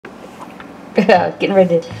getting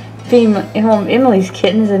ready to feed Emily's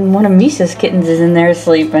kittens, and one of Misha's kittens is in there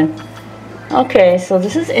sleeping. Okay, so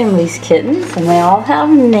this is Emily's kittens, and they all have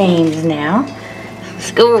names now.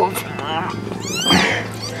 Let's go.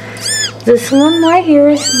 This one right here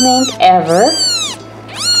is named Ever.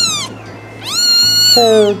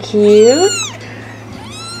 So cute.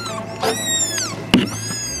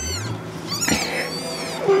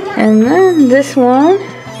 And then this one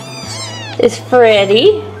is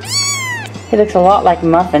Freddy. He looks a lot like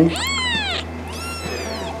Muffin.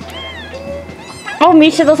 Oh,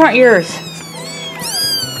 Misha, those aren't yours.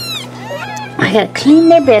 I gotta clean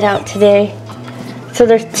their bed out today. So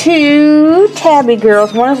there's two tabby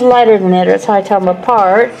girls. One is lighter than the other. That's how I tell them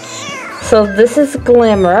apart. So this is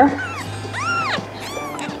Glimmer.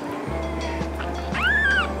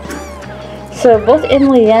 So both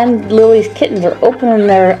Emily and Lily's kittens are opening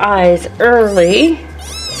their eyes early.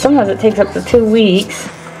 Sometimes it takes up to 2 weeks.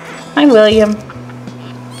 Hi, William.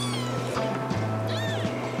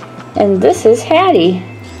 And this is Hattie.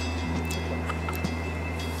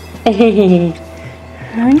 Okay.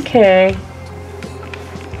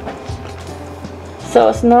 So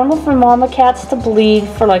it's normal for mama cats to bleed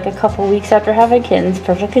for like a couple weeks after having kittens.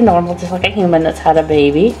 Perfectly normal, just like a human that's had a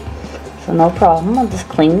baby. So no problem. I'll just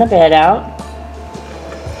clean the bed out.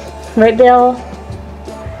 Right, Bill?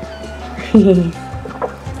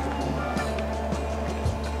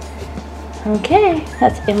 Okay,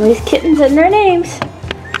 that's Emily's kittens and their names.